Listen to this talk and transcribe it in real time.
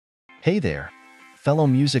Hey there, fellow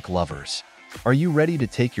music lovers. Are you ready to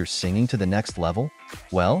take your singing to the next level?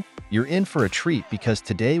 Well, you're in for a treat because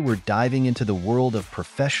today we're diving into the world of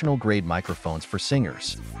professional-grade microphones for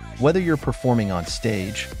singers. Whether you're performing on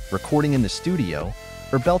stage, recording in the studio,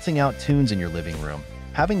 or belting out tunes in your living room,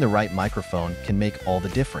 having the right microphone can make all the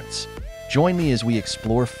difference. Join me as we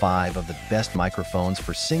explore 5 of the best microphones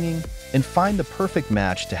for singing and find the perfect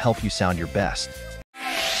match to help you sound your best.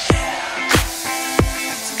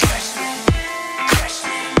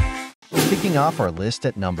 Kicking off our list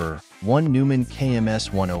at number 1, Neumann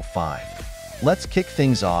KMS105. Let's kick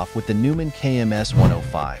things off with the Neumann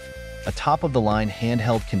KMS105, a top-of-the-line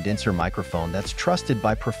handheld condenser microphone that's trusted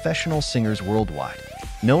by professional singers worldwide.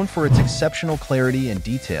 Known for its exceptional clarity and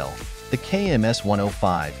detail, the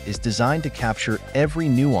KMS105 is designed to capture every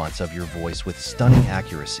nuance of your voice with stunning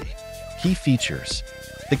accuracy. Key features: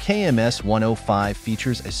 the KMS105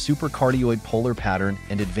 features a supercardioid polar pattern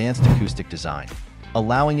and advanced acoustic design,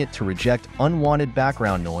 allowing it to reject unwanted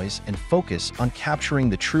background noise and focus on capturing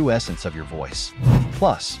the true essence of your voice.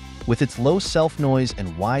 Plus, with its low self-noise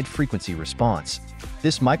and wide frequency response,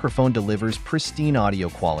 this microphone delivers pristine audio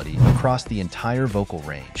quality across the entire vocal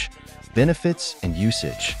range. Benefits and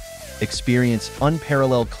usage: experience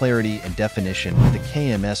unparalleled clarity and definition with the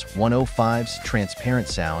KMS105's transparent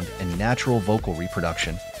sound and natural vocal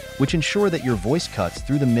reproduction, which ensure that your voice cuts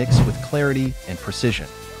through the mix with clarity and precision.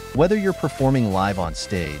 Whether you're performing live on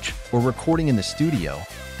stage or recording in the studio,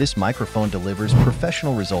 this microphone delivers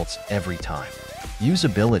professional results every time.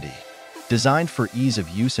 Usability: designed for ease of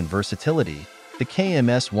use and versatility, the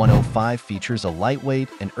KMS105 features a lightweight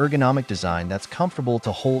and ergonomic design that's comfortable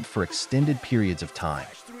to hold for extended periods of time.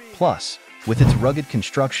 Plus, with its rugged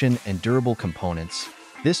construction and durable components,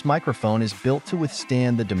 this microphone is built to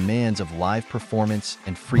withstand the demands of live performance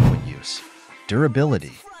and frequent use.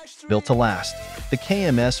 Durability: built to last, the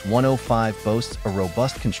KMS105 boasts a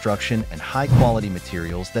robust construction and high-quality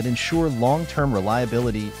materials that ensure long-term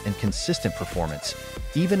reliability and consistent performance,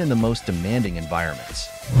 even in the most demanding environments.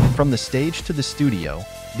 From the stage to the studio,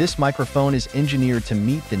 this microphone is engineered to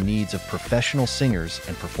meet the needs of professional singers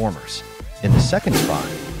and performers. In the second spot,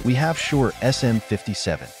 we have Shure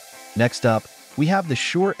SM57. Next up, we have the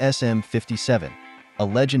Shure SM57, a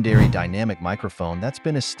legendary dynamic microphone that's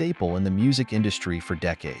been a staple in the music industry for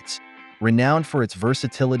decades. Renowned for its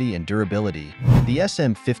versatility and durability, the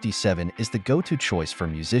SM57 is the go-to choice for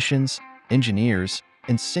musicians, engineers,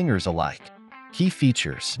 and singers alike. Key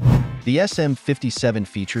features: the SM57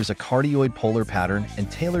 features a cardioid polar pattern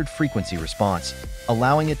and tailored frequency response,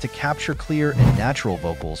 allowing it to capture clear and natural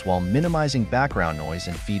vocals while minimizing background noise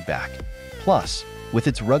and feedback. Plus, with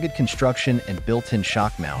its rugged construction and built-in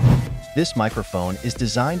shock mount, this microphone is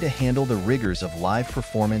designed to handle the rigors of live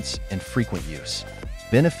performance and frequent use.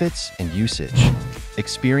 Benefits and usage: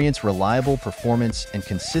 experience reliable performance and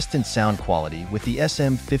consistent sound quality with the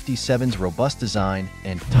SM57's robust design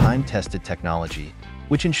and time-tested technology,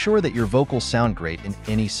 which ensure that your vocals sound great in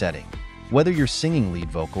any setting. Whether you're singing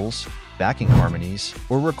lead vocals, backing harmonies,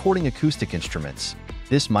 or recording acoustic instruments,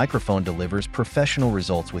 this microphone delivers professional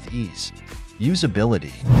results with ease.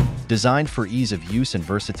 Usability: designed for ease of use and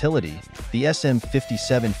versatility, the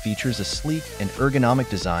SM57 features a sleek and ergonomic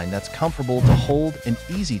design that's comfortable to hold and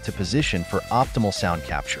easy to position for optimal sound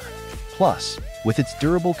capture. Plus, with its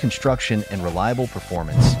durable construction and reliable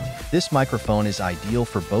performance, this microphone is ideal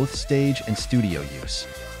for both stage and studio use.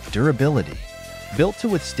 Durability: built to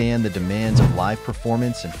withstand the demands of live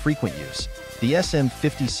performance and frequent use, the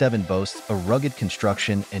SM57 boasts a rugged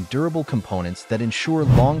construction and durable components that ensure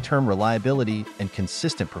long-term reliability and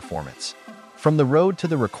consistent performance. From the road to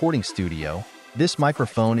the recording studio, this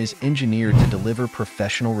microphone is engineered to deliver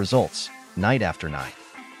professional results, night after night.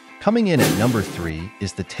 Coming in at number 3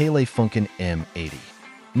 is the Telefunken M80.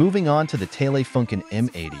 Moving on to the Telefunken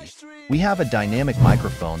M80, we have a dynamic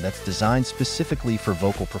microphone that's designed specifically for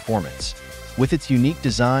vocal performance. With its unique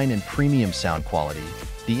design and premium sound quality,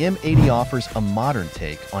 the M80 offers a modern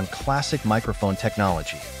take on classic microphone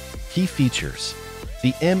technology. Key features: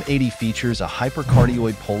 the M80 features a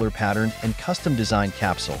hypercardioid polar pattern and custom-designed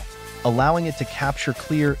capsule, allowing it to capture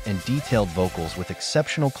clear and detailed vocals with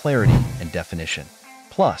exceptional clarity and definition.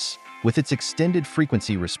 Plus, with its extended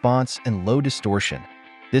frequency response and low distortion,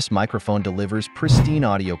 this microphone delivers pristine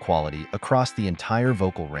audio quality across the entire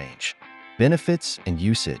vocal range. Benefits and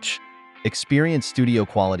usage: experience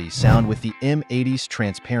studio-quality sound with the M80's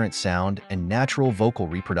transparent sound and natural vocal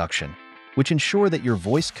reproduction, which ensure that your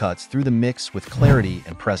voice cuts through the mix with clarity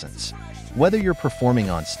and presence. Whether you're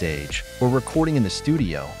performing on stage or recording in the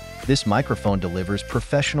studio, this microphone delivers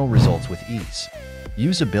professional results with ease.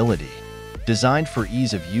 Usability: designed for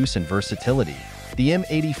ease of use and versatility, The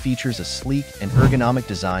M80 features a sleek and ergonomic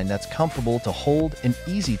design that's comfortable to hold and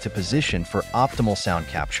easy to position for optimal sound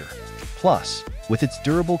capture. Plus, with its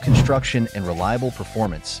durable construction and reliable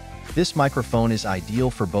performance, this microphone is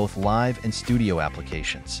ideal for both live and studio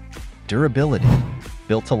applications. Durability.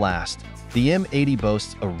 Built to last, the M80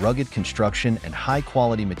 boasts a rugged construction and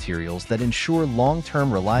high-quality materials that ensure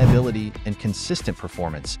long-term reliability and consistent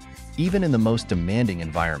performance, even in the most demanding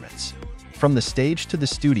environments. From the stage to the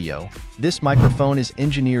studio, this microphone is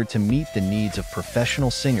engineered to meet the needs of professional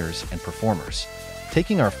singers and performers.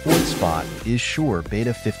 Taking our fourth spot is Shure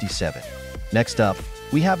Beta57. Next up,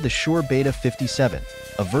 we have the Shure Beta57,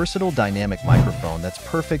 a versatile dynamic microphone that's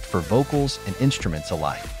perfect for vocals and instruments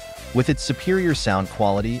alike. With its superior sound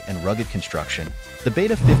quality and rugged construction, the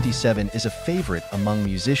Beta57 is a favorite among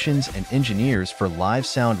musicians and engineers for live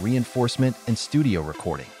sound reinforcement and studio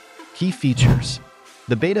recording. Key features.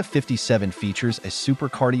 The Beta57 features a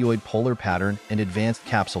supercardioid polar pattern and advanced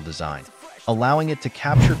capsule design, allowing it to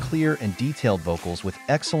capture clear and detailed vocals with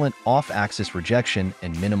excellent off-axis rejection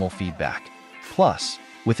and minimal feedback. Plus,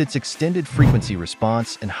 with its extended frequency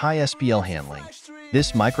response and high SPL handling,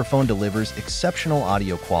 this microphone delivers exceptional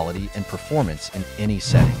audio quality and performance in any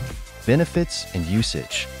setting. Benefits and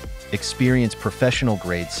usage. Experience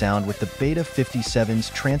professional-grade sound with the Beta57's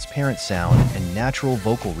transparent sound and natural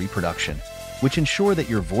vocal reproduction, which ensure that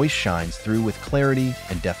your voice shines through with clarity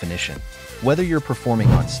and definition. Whether you're performing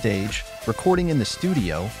on stage, recording in the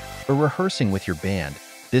studio, or rehearsing with your band,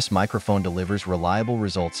 this microphone delivers reliable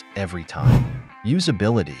results every time.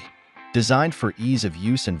 Usability. Designed for ease of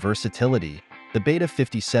use and versatility, the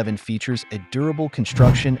Beta57 features a durable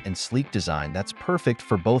construction and sleek design that's perfect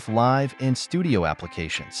for both live and studio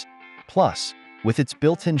applications. Plus, with its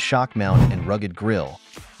built-in shock mount and rugged grille,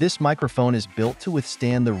 this microphone is built to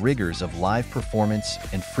withstand the rigors of live performance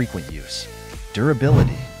and frequent use.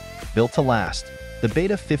 Durability. Built to last, the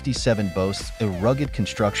Beta57 boasts a rugged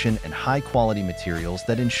construction and high-quality materials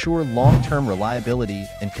that ensure long-term reliability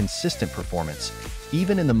and consistent performance,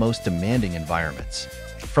 even in the most demanding environments.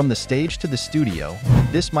 From the stage to the studio,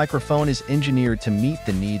 this microphone is engineered to meet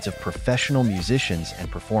the needs of professional musicians and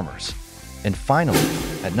performers. And finally,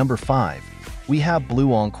 at number 5, we have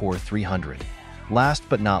Blue Encore 300. Last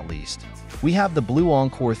but not least, we have the Blue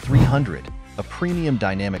Encore 300, a premium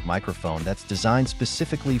dynamic microphone that's designed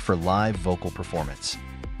specifically for live vocal performance.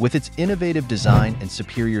 With its innovative design and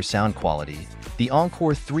superior sound quality, the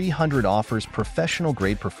Encore 300 offers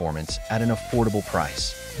professional-grade performance at an affordable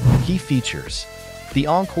price. Key features. The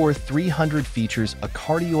Encore 300 features a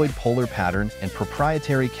cardioid polar pattern and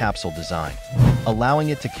proprietary capsule design, allowing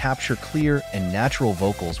it to capture clear and natural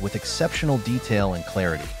vocals with exceptional detail and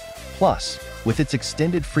clarity. Plus, with its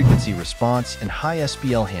extended frequency response and high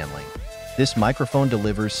SPL handling, this microphone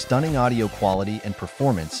delivers stunning audio quality and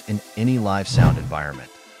performance in any live sound environment.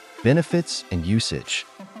 Benefits and usage.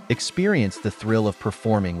 Experience the thrill of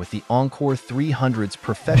performing with the Encore 300's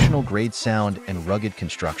professional-grade sound and rugged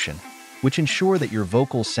construction, which ensure that your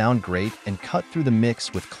vocals sound great and cut through the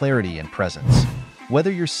mix with clarity and presence.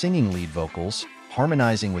 Whether you're singing lead vocals,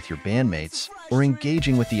 harmonizing with your bandmates, or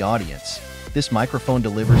engaging with the audience, this microphone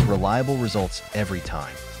delivers reliable results every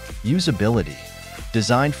time. Usability.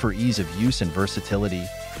 Designed for ease of use and versatility,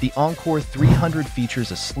 the Encore 300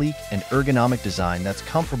 features a sleek and ergonomic design that's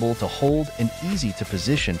comfortable to hold and easy to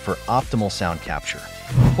position for optimal sound capture.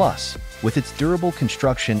 Plus, with its durable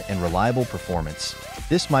construction and reliable performance,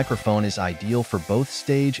 this microphone is ideal for both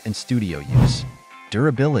stage and studio use.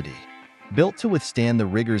 Durability. Built to withstand the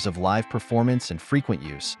rigors of live performance and frequent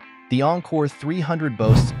use, the Encore 300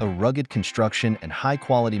 boasts a rugged construction and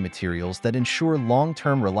high-quality materials that ensure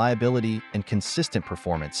long-term reliability and consistent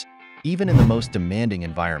performance, even in the most demanding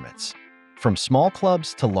environments. From small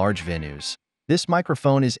clubs to large venues, this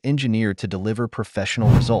microphone is engineered to deliver professional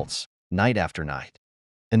results, night after night.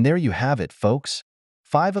 And there you have it, folks.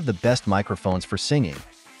 5 of the best microphones for singing,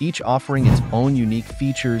 each offering its own unique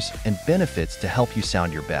features and benefits to help you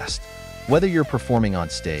sound your best. Whether you're performing on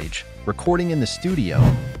stage, recording in the studio,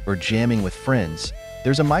 or jamming with friends,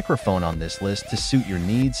 there's a microphone on this list to suit your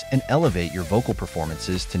needs and elevate your vocal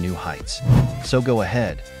performances to new heights. So go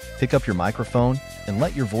ahead, pick up your microphone, and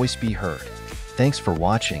let your voice be heard. Thanks for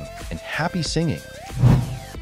watching, and happy singing!